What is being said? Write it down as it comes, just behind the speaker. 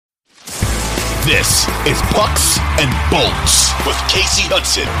This is Pucks and Bolts with Casey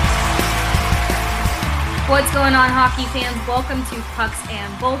Hudson. What's going on, hockey fans? Welcome to Pucks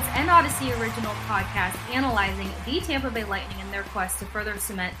and Bolts, an Odyssey original podcast analyzing the Tampa Bay Lightning and their quest to further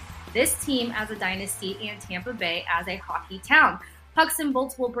cement this team as a dynasty and Tampa Bay as a hockey town. Pucks and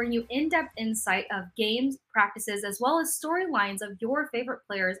Bolts will bring you in-depth insight of games, practices, as well as storylines of your favorite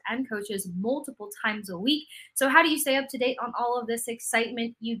players and coaches multiple times a week. So how do you stay up to date on all of this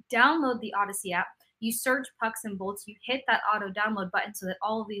excitement? You download the Odyssey app, you search Pucks and Bolts, you hit that auto download button so that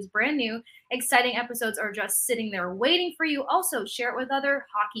all of these brand new, exciting episodes are just sitting there waiting for you. Also, share it with other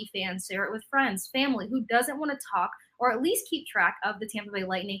hockey fans, share it with friends, family who doesn't want to talk or at least keep track of the Tampa Bay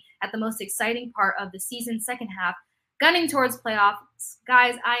Lightning at the most exciting part of the season, second half, gunning towards playoffs.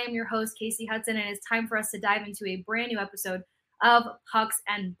 Guys, I am your host, Casey Hudson, and it's time for us to dive into a brand new episode of Pucks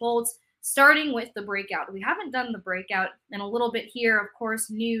and Bolts, starting with the breakout. We haven't done the breakout in a little bit here. Of course,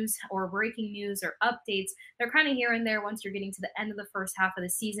 news or breaking news or updates, they're kind of here and there once you're getting to the end of the first half of the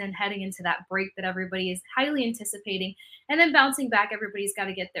season, heading into that break that everybody is highly anticipating, and then bouncing back, everybody's got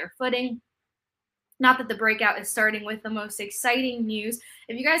to get their footing. Not that the breakout is starting with the most exciting news.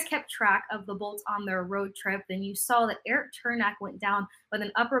 If you guys kept track of the Bolts on their road trip, then you saw that Erik Cernak went down with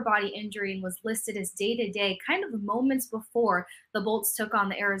an upper body injury and was listed as day-to-day kind of moments before the Bolts took on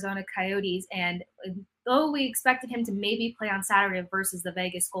the Arizona Coyotes. And though we expected him to maybe play on Saturday versus the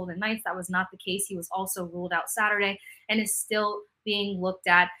Vegas Golden Knights, that was not the case. He was also ruled out Saturday and is still being looked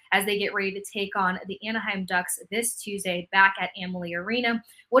at as they get ready to take on the Anaheim Ducks this Tuesday back at Amalie Arena.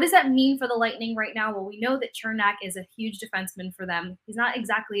 What does that mean for the Lightning right now? Well, we know that Cernak is a huge defenseman for them. He's not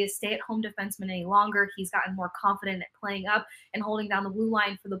exactly a stay-at-home defenseman any longer. He's gotten more confident at playing up and holding down the blue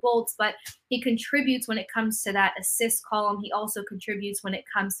line for the Bolts, but he contributes when it comes to that assist column. He also contributes when it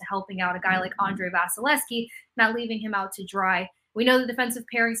comes to helping out a guy like Andrei Vasilevskiy, not leaving him out to dry. We know the defensive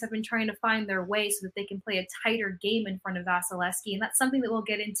pairings have been trying to find their way so that they can play a tighter game in front of Vasilevskiy, and that's something that we'll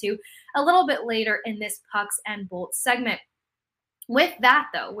get into a little bit later in this Pucks and Bolts segment. With that,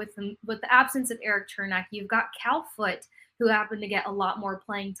 though, with the absence of Erik Cernak, you've got Cal Foote, who happened to get a lot more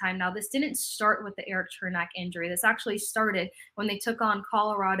playing time. Now, this didn't start with the Erik Cernak injury. This actually started when they took on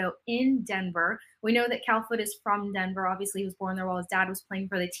Colorado in Denver. We know that Cal Foote is from Denver. Obviously, he was born there while his dad was playing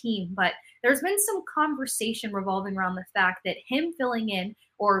for the team. But there's been some conversation revolving around the fact that him filling in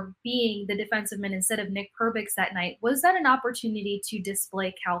or being the defensive man instead of Nick Perbix that night, was that an opportunity to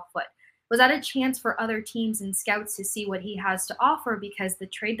display Cal Foote? Was that a chance for other teams and scouts to see what he has to offer because the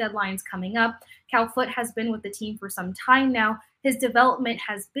trade deadline's coming up? Cal Foote has been with the team for some time now. His development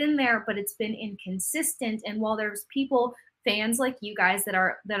has been there, but it's been inconsistent. And while there's people, fans like you guys that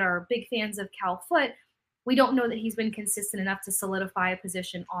are big fans of Cal Foote, we don't know that he's been consistent enough to solidify a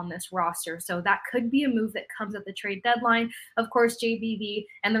position on this roster. So that could be a move that comes at the trade deadline. Of course, JBB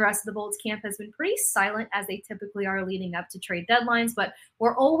and the rest of the Bolts camp has been pretty silent as they typically are leading up to trade deadlines, but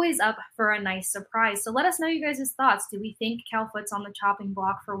we're always up for a nice surprise. So let us know you guys' thoughts. Do we think Cal Foote's on the chopping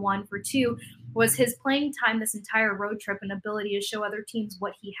block for one? For two, was his playing time this entire road trip an ability to show other teams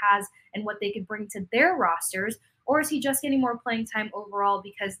what he has and what they could bring to their rosters? Or is he just getting more playing time overall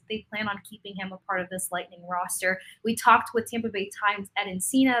because they plan on keeping him a part of this Lightning roster? We talked with Tampa Bay Times' Ed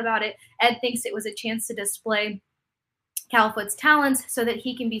Encina about it. Ed thinks it was a chance to display Cal Foote's talents so that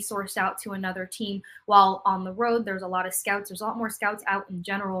he can be sourced out to another team while on the road. There's a lot of scouts. There's a lot more scouts out in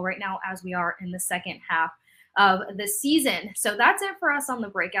general right now as we are in the second half of the season. So that's it for us on the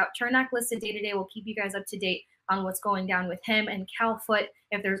breakout. Cernak listed day-to-day. We'll keep you guys up to date on what's going down with him and Cal Foote,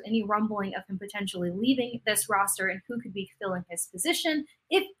 if there's any rumbling of him potentially leaving this roster and who could be filling his position,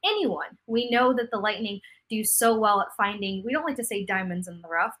 if anyone. We know that the Lightning do so well at finding, we don't like to say diamonds in the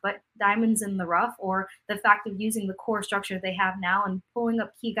rough, but diamonds in the rough, or the fact of using the core structure they have now and pulling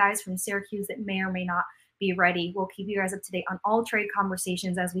up key guys from Syracuse that may or may not be ready. We'll keep you guys up to date on all trade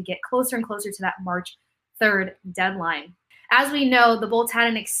conversations as we get closer and closer to that March 3rd deadline. As we know, the Bolts had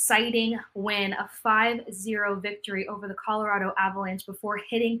an exciting win, a 5-0 victory over the Colorado Avalanche before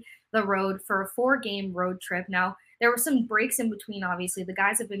hitting the road for a 4-game road trip. Now, there were some breaks in between, obviously. The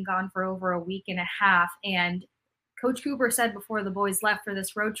guys have been gone for over a week and a half, and Coach Cooper said before the boys left for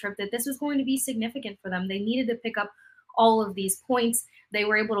this road trip that this was going to be significant for them. They needed to pick up all of these points. They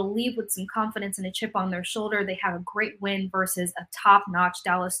were able to leave with some confidence and a chip on their shoulder. They had a great win versus a top-notch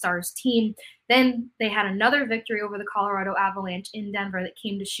Dallas Stars team. Then they had another victory over the Colorado Avalanche in Denver that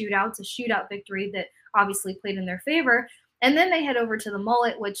came to shootouts, a shootout victory that obviously played in their favor. And then they head over to the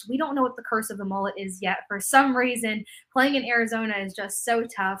Mullet, which we don't know what the curse of the Mullet is yet. For some reason, playing in Arizona is just so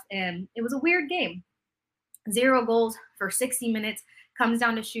tough, and it was a weird game. 0 goals for 60 minutes, comes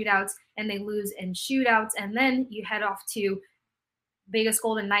down to shootouts, and they lose in shootouts. And then you head off to Vegas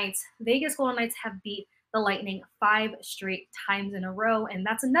Golden Knights. Vegas Golden Knights have beat the Lightning 5 straight times in a row, and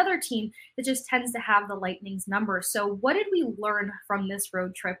that's another team that just tends to have the Lightning's number. So what did we learn from this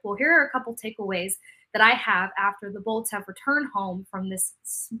road trip? Well, here are a couple takeaways that I have after the Bolts have returned home from this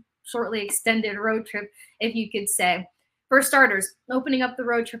shortly extended road trip, if you could say. For starters, opening up the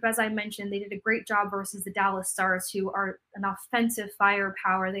road trip, as I mentioned, they did a great job versus the Dallas Stars, who are an offensive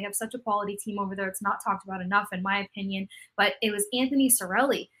firepower. They have such a quality team over there. It's not talked about enough, in my opinion. But it was Anthony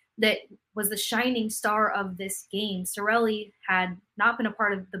Cirelli that was the shining star of this game. Cirelli had not been a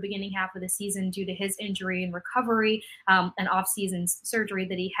part of the beginning half of the season due to his injury and recovery and off-season surgery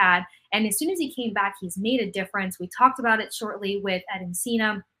that he had. And as soon as he came back, he's made a difference. We talked about it shortly with Ed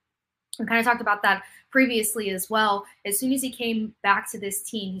Encina. We kind of talked about that previously as well. As soon as he came back to this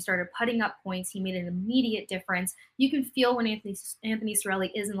team, he started putting up points. He made an immediate difference. You can feel when Anthony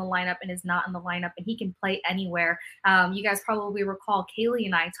Cirelli is in the lineup and is not in the lineup, and he can play anywhere. You guys probably recall Kaylee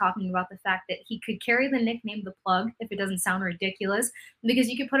and I talking about the fact that he could carry the nickname The Plug, if it doesn't sound ridiculous, because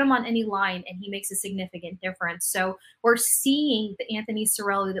you could put him on any line and he makes a significant difference. So we're seeing the Anthony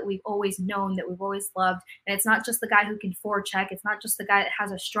Cirelli that we've always known, that we've always loved. And it's not just the guy who can forecheck. It's not just the guy that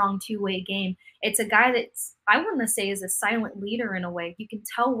has a strong two-way game. It's a guy that's, I want to say, is a silent leader in a way. You can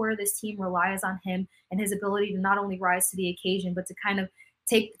tell where this team relies on him and his ability to not only rise to the occasion, but to kind of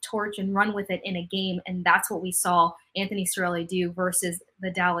take the torch and run with it in a game. And that's what we saw Anthony Cirelli do versus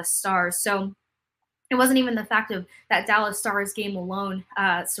the Dallas Stars. So it wasn't even the fact of that Dallas Stars game alone.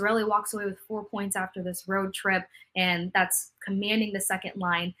 Cirelli walks away with 4 points after this road trip, and that's commanding the second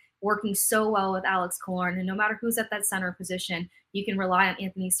line, working so well with Alex Killorn. And no matter who's at that center position, you can rely on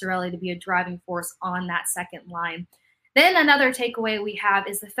Anthony Cirelli to be a driving force on that second line. Then another takeaway we have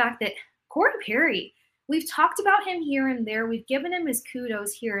is the fact that Corey Perry, we've talked about him here and there. We've given him his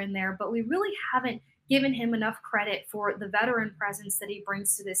kudos here and there, but we really haven't given him enough credit for the veteran presence that he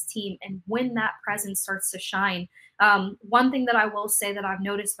brings to this team and when that presence starts to shine. One thing that I will say that I've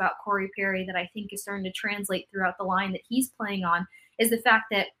noticed about Corey Perry that I think is starting to translate throughout the line that he's playing on is the fact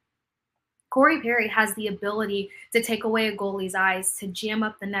that Corey Perry has the ability to take away a goalie's eyes, to jam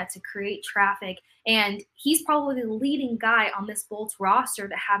up the net, to create traffic. And he's probably the leading guy on this Bolts roster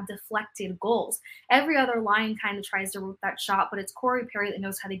to have deflected goals. Every other line kind of tries to root that shot, but it's Corey Perry that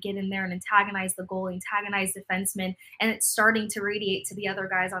knows how to get in there and antagonize the goalie, antagonize defensemen, and it's starting to radiate to the other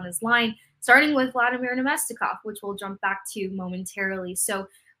guys on his line, starting with Vladimir Namestnikov, which we'll jump back to momentarily. So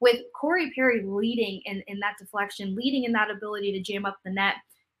with Corey Perry leading in that deflection, leading in that ability to jam up the net,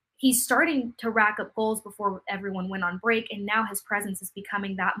 he's starting to rack up goals before everyone went on break, and now his presence is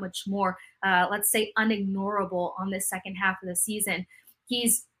becoming that much more, let's say, unignorable on this second half of the season.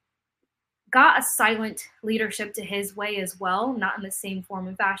 He's got a silent leadership to his way as well, not in the same form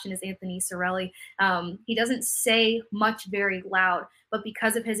and fashion as Anthony Cirelli. He doesn't say much very loud, but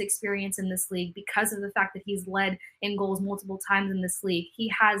because of his experience in this league, because of the fact that he's led in goals multiple times in this league, he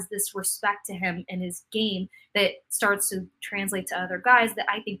has this respect to him in his game that starts to translate to other guys that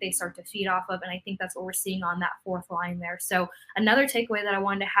I think they start to feed off of, and I think that's what we're seeing on that fourth line there. So another takeaway that I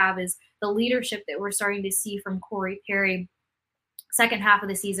wanted to have is the leadership that we're starting to see from Corey Perry second half of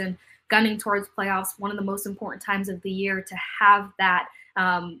the season, gunning towards playoffs, one of the most important times of the year to have that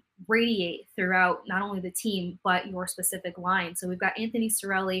radiate throughout not only the team, but your specific line. So we've got Anthony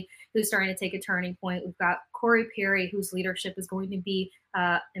Cirelli, who's starting to take a turning point. We've got Corey Perry, whose leadership is going to be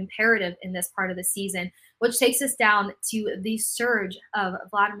imperative in this part of the season, which takes us down to the surge of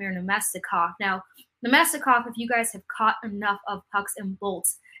Vladimir Namestnikov. Now, Namestnikov, if you guys have caught enough of Pucks and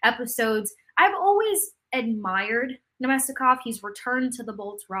Bolts episodes, I've always admired Namestnikov. He's returned to the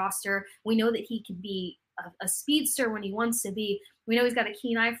Bolts roster. We know that he can be a speedster when he wants to be. We know he's got a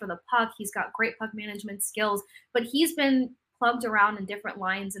keen eye for the puck. He's got great puck management skills, but he's been plugged around in different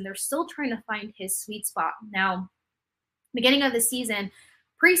lines, and they're still trying to find his sweet spot. Now, beginning of the season,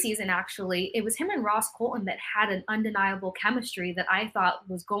 preseason actually, it was him and Ross Colton that had an undeniable chemistry that I thought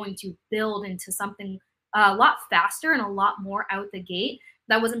was going to build into something a lot faster and a lot more out the gate.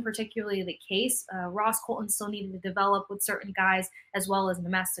 That wasn't particularly the case. Ross Colton still needed to develop with certain guys as well as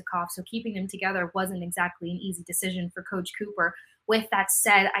Namestnikov, so keeping them together wasn't exactly an easy decision for Coach Cooper. With that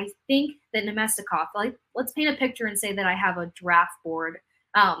said, I think that Namestnikov, let's paint a picture and say that I have a draft board.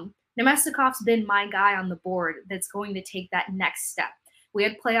 Namestnikov's been my guy on the board that's going to take that next step. We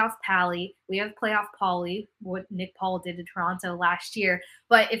had playoff Pally. We have playoff Paulie, what Nick Paul did to Toronto last year.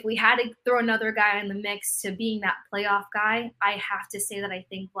 But if we had to throw another guy in the mix to being that playoff guy, I have to say that I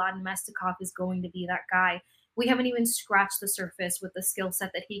think Vlad Namestnikov is going to be that guy. We haven't even scratched the surface with the skill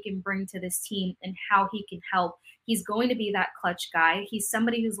set that he can bring to this team and how he can help. He's going to be that clutch guy. He's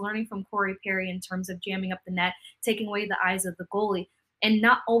somebody who's learning from Corey Perry in terms of jamming up the net, taking away the eyes of the goalie. and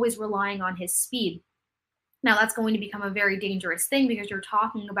not always relying on his speed. Now, that's going to become a very dangerous thing because you're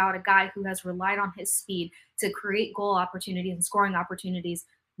talking about a guy who has relied on his speed to create goal opportunities and scoring opportunities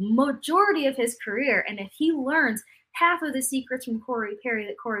majority of his career. And if he learns half of the secrets from Corey Perry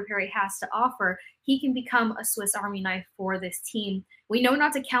that Corey Perry has to offer, he can become a Swiss Army knife for this team. We know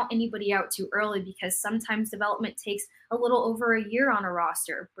not to count anybody out too early because sometimes development takes a little over a year on a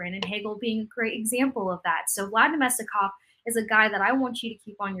roster. Brandon Hagel being a great example of that. So Vlad Namestnikov is a guy that I want you to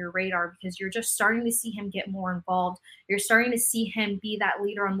keep on your radar because you're just starting to see him get more involved. You're starting to see him be that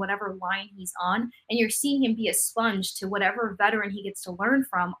leader on whatever line he's on, and you're seeing him be a sponge to whatever veteran he gets to learn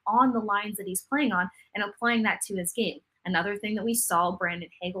from on the lines that he's playing on and applying that to his game. Another thing that we saw Brandon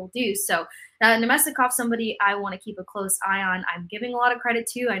Hagel do. So Namestnikov, somebody I want to keep a close eye on. I'm giving a lot of credit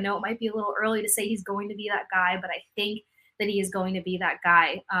to. I know it might be a little early to say he's going to be that guy, but I think that he is going to be that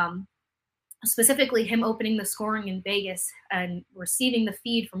guy. Specifically him opening the scoring in Vegas and receiving the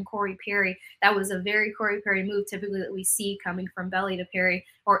feed from Corey Perry. That was a very Corey Perry move typically that we see coming from Belly to Perry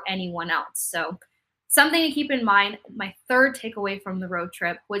or anyone else. So something to keep in mind, my third takeaway from the road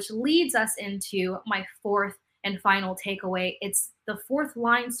trip, which leads us into my fourth and final takeaway. It's the fourth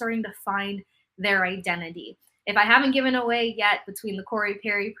line starting to find their identity. If I haven't given away yet between the Corey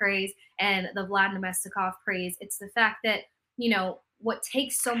Perry praise and the Vlad Namestnikov praise, it's the fact that, what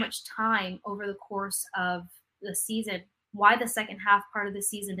takes so much time over the course of the season, why the second half part of the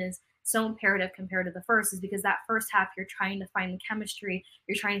season is so imperative compared to the first is because that first half you're trying to find the chemistry.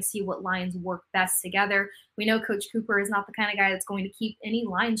 You're trying to see what lines work best together. We know Coach Cooper is not the kind of guy that's going to keep any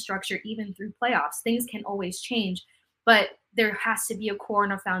line structure even through playoffs. Things can always change, but there has to be a core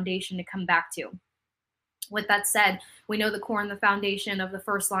and a foundation to come back to. With that said, we know the core and the foundation of the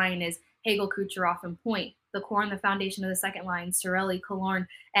first line is Hagel, Kucherov, and Point. The core and the foundation of the second line, Cirelli, Killorn,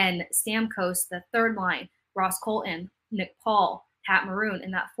 and Stamkos. The third line, Ross Colton, Nick Paul, Pat Maroon,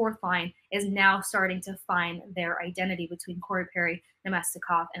 and that fourth line is now starting to find their identity between Corey Perry,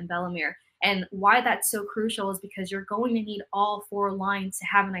 Namestnikov, and Bellemare. And why that's so crucial is because you're going to need all four lines to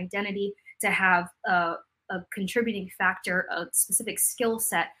have an identity, to have a contributing factor, a specific skill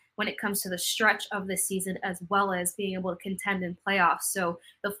set when it comes to the stretch of the season, as well as being able to contend in playoffs. So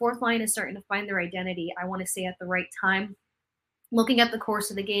the fourth line is starting to find their identity, I want to say, at the right time. Looking at the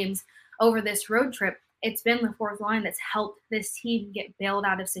course of the games over this road trip, it's been the fourth line that's helped this team get bailed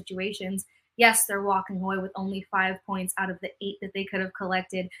out of situations. Yes, they're walking away with only 5 points out of the 8 that they could have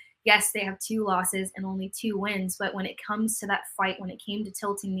collected. Yes, they have 2 losses and only 2 wins. But when it comes to that fight, when it came to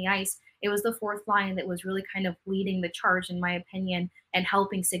tilting the ice, it was the fourth line that was really kind of leading the charge, in my opinion, and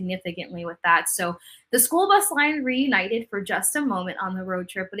helping significantly with that. So the school bus line reunited for just a moment on the road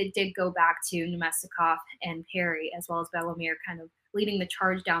trip, but it did go back to Namestnikov and Perry, as well as Bellemare, kind of leading the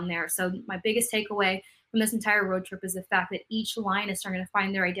charge down there. So my biggest takeaway from this entire road trip is the fact that each line is starting to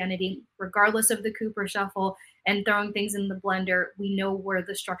find their identity, regardless of the Cooper shuffle and throwing things in the blender. We know where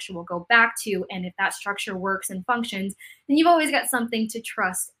the structure will go back to. And if that structure works and functions, then you've always got something to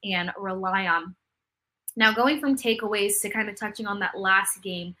trust and rely on. Now, going from takeaways to kind of touching on that last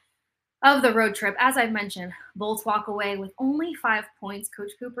game of the road trip, as I've mentioned, Bolts walk away with only 5 points. Coach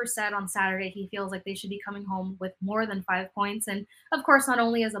Cooper said on Saturday he feels like they should be coming home with more than 5 points. And of course, not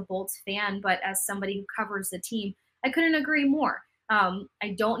only as a Bolts fan, but as somebody who covers the team, I couldn't agree more.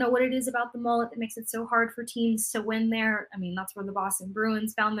 I don't know what it is about the mullet that makes it so hard for teams to win there. I mean, that's where the Boston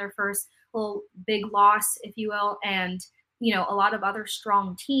Bruins found their first little big loss, if you will, and a lot of other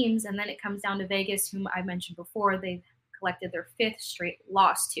strong teams. And then it comes down to Vegas, whom I mentioned before, they've collected their 5th straight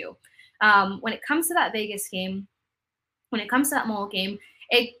loss to. When it comes to that Vegas game, when it comes to that mullet game,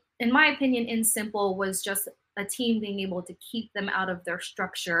 it, in my opinion, in simple, was just a team being able to keep them out of their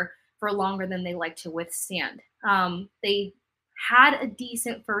structure for longer than they like to withstand. They had a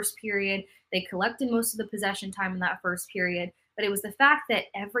decent first period. They collected most of the possession time in that first period, but it was the fact that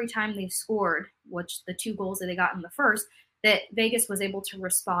every time they scored, which the 2 goals that they got in the first, that Vegas was able to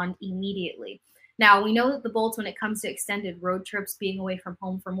respond immediately. Now, we know that the Bolts, when it comes to extended road trips, being away from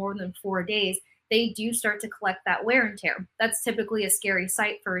home for more than 4 days, they do start to collect that wear and tear. That's typically a scary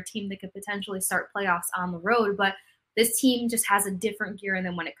sight for a team that could potentially start playoffs on the road, but this team just has a different gear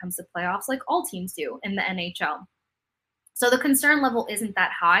than when it comes to playoffs, like all teams do in the NHL. So the concern level isn't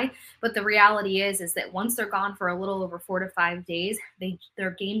that high, but the reality is that once they're gone for a little over 4 to 5 days,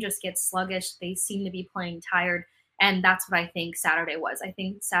 their game just gets sluggish. They seem to be playing tired, and that's what I think Saturday was. I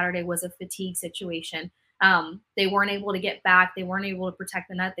think Saturday was a fatigue situation. They weren't able to get back. They weren't able to protect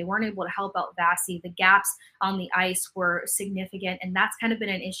the net. They weren't able to help out Vasi. The gaps on the ice were significant, and that's kind of been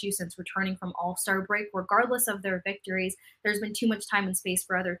an issue since returning from All-Star break. Regardless of their victories, there's been too much time and space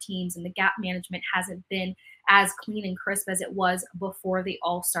for other teams, and the gap management hasn't been as clean and crisp as it was before the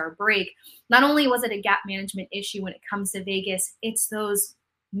All-Star break. Not only was it a gap management issue when it comes to Vegas, it's those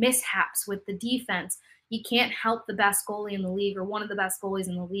mishaps with the defense. You can't help the best goalie in the league or one of the best goalies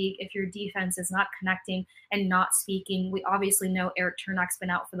in the league if your defense is not connecting and not speaking. We obviously know Erik Turnak's been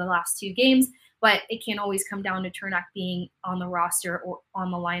out for the last 2 games, but it can't always come down to Turnak being on the roster or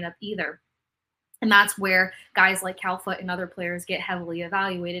on the lineup either. And that's where guys like Cal Foote and other players get heavily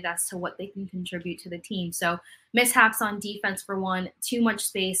evaluated as to what they can contribute to the team. So mishaps on defense for one, too much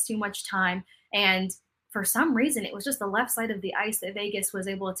space, too much time, and for some reason, it was just the left side of the ice that Vegas was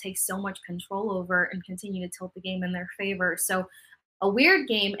able to take so much control over and continue to tilt the game in their favor. So a weird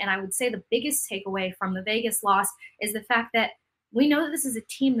game, and I would say the biggest takeaway from the Vegas loss is the fact that we know that this is a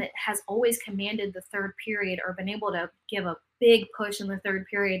team that has always commanded the third period or been able to give a big push in the third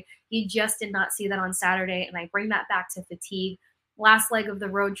period. You just did not see that on Saturday, and I bring that back to fatigue. Last leg of the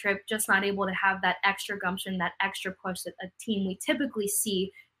road trip, just not able to have that extra gumption, that extra push that a team we typically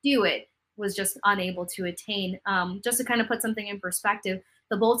see do it was just unable to attain. Just to kind of put something in perspective,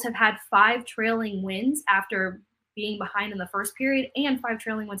 the Bolts have had 5 trailing wins after being behind in the first period and 5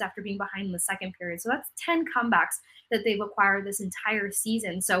 trailing wins after being behind in the second period. So that's 10 comebacks that they've acquired this entire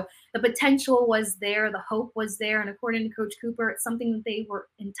season. So the potential was there, the hope was there, and according to Coach Cooper, it's something that they were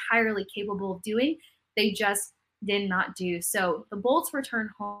entirely capable of doing. They just did not do. So the Bolts return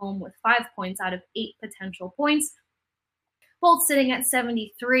home with 5 points out of 8 potential points. Bolts sitting at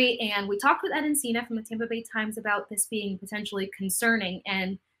 73, and we talked with Ed Encina from the Tampa Bay Times about this being potentially concerning.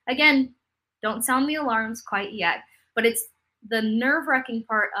 And again, don't sound the alarms quite yet, but it's the nerve-wracking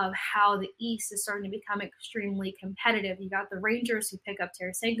part of how the East is starting to become extremely competitive. You got the Rangers who pick up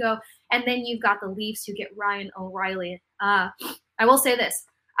Tarasenko, and then you've got the Leafs who get Ryan O'Reilly. I will say this.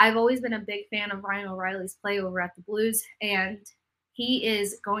 I've always been a big fan of Ryan O'Reilly's play over at the Blues, and he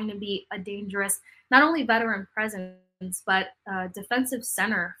is going to be a dangerous, not only veteran presence, but defensive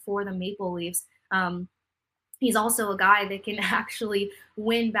center for the Maple Leafs. He's also a guy that can actually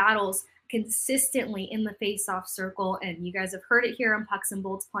win battles consistently in the face-off circle, and you guys have heard it here on Pucks and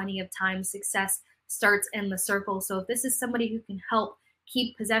Bolts plenty of times. Success starts in the circle. So if this is somebody who can help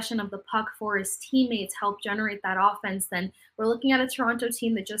keep possession of the puck for his teammates, help generate that offense, then we're looking at a Toronto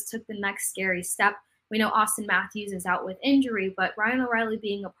team that just took the next scary step. We know Austin Matthews is out with injury, but Ryan O'Reilly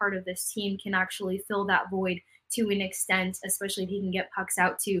being a part of this team can actually fill that void to an extent, especially if he can get pucks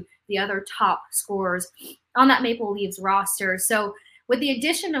out to the other top scorers on that Maple Leafs roster. So with the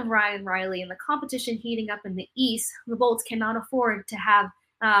addition of Ryan O'Reilly and the competition heating up in the East, the Bolts cannot afford to have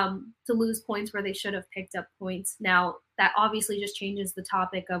to lose points where they should have picked up points. Now, that obviously just changes the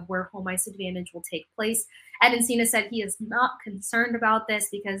topic of where home ice advantage will take place. Ed Encina said he is not concerned about this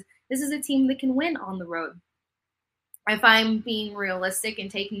because this is a team that can win on the road. If I'm being realistic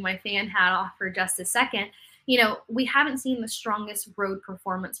and taking my fan hat off for just a second, we haven't seen the strongest road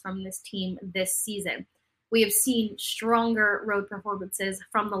performance from this team this season. We have seen stronger road performances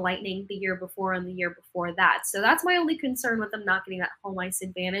from the Lightning the year before and the year before that. So that's my only concern with them not getting that home ice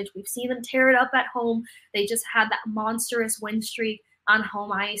advantage. We've seen them tear it up at home. They just had that monstrous win streak on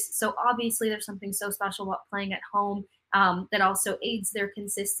home ice. So obviously there's something so special about playing at home that also aids their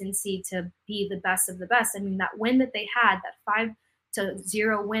consistency to be the best of the best. I mean, that win that they had, that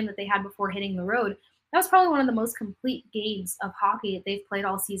 5-0 win that they had before hitting the road, that was probably one of the most complete games of hockey that they've played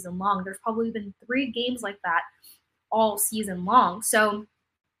all season long. There's probably been 3 games like that all season long. So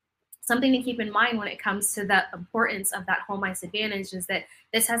something to keep in mind when it comes to the importance of that home ice advantage is that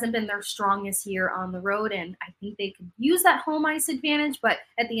this hasn't been their strongest year on the road, and I think they could use that home ice advantage. But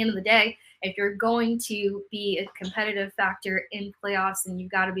at the end of the day, if you're going to be a competitive factor in playoffs, then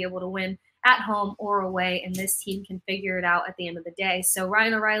you've got to be able to win at home or away, and this team can figure it out at the end of the day. So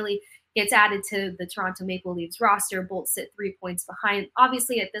Ryan O'Reilly gets added to the Toronto Maple Leafs roster. Bolts sit 3 points behind.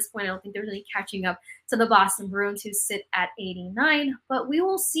 Obviously, at this point, I don't think there's any catching up to the Boston Bruins, who sit at 89. But we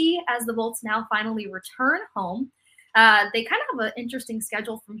will see as the Bolts now finally return home. They kind of have an interesting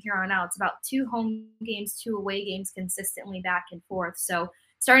schedule from here on out. It's about 2 home games, 2 away games consistently back and forth. So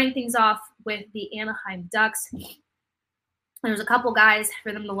starting things off with the Anaheim Ducks. There's a couple guys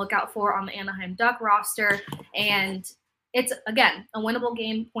for them to look out for on the Anaheim Duck roster, and it's, again, a winnable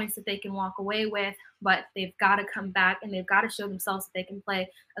game, points that they can walk away with, but they've got to come back and they've got to show themselves that they can play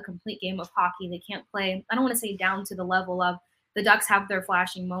a complete game of hockey. They can't play, I don't want to say down to the level of the Ducks have their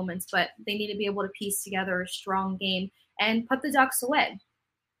flashing moments, but they need to be able to piece together a strong game and put the Ducks away.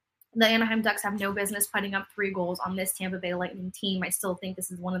 The Anaheim Ducks have no business putting up 3 goals on this Tampa Bay Lightning team. I still think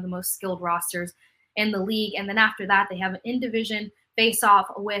this is one of the most skilled rosters in the league. And then after that, they have an in-division face-off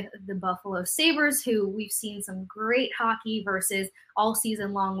with the Buffalo Sabres, who we've seen some great hockey versus all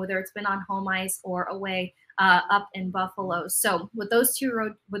season long, whether it's been on home ice or away up in Buffalo. So with those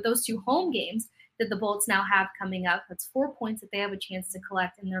two home games that the Bolts now have coming up, that's 4 points that they have a chance to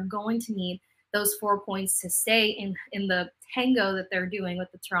collect, and they're going to need those 4 points to stay in the tango that they're doing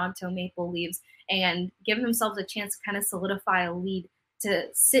with the Toronto Maple Leafs and give themselves a chance to kind of solidify a lead to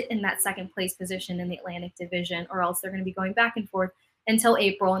sit in that second place position in the Atlantic Division, or else they're going to be going back and forth until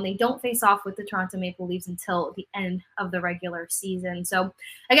April, and they don't face off with the Toronto Maple Leafs until the end of the regular season. So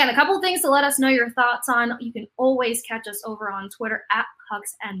again, a couple of things to let us know your thoughts on. You can always catch us over on Twitter at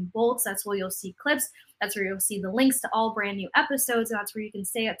Pucks and Bolts. That's where you'll see clips. That's where you'll see the links to all brand new episodes. And that's where you can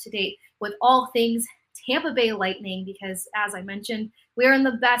stay up to date with all things Tampa Bay Lightning, because as I mentioned, we are in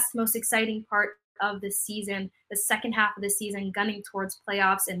the best, most exciting part of the season, the second half of the season, gunning towards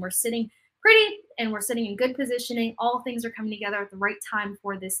playoffs, and we're sitting pretty and we're sitting in good positioning. All things are coming together at the right time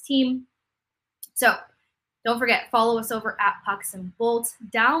for this team. So don't forget, follow us over at Pucks and Bolts.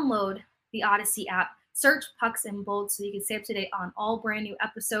 Download the Odyssey app. Search Pucks and Bolts so you can stay up to date on all brand new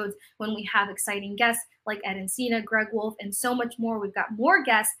episodes when we have exciting guests like Ed Encina, Greg Wolf, and so much more. We've got more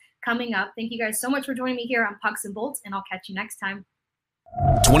guests coming up. Thank you guys so much for joining me here on Pucks and Bolts, and I'll catch you next time.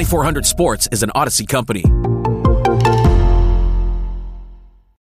 2400 Sports is an Odyssey company.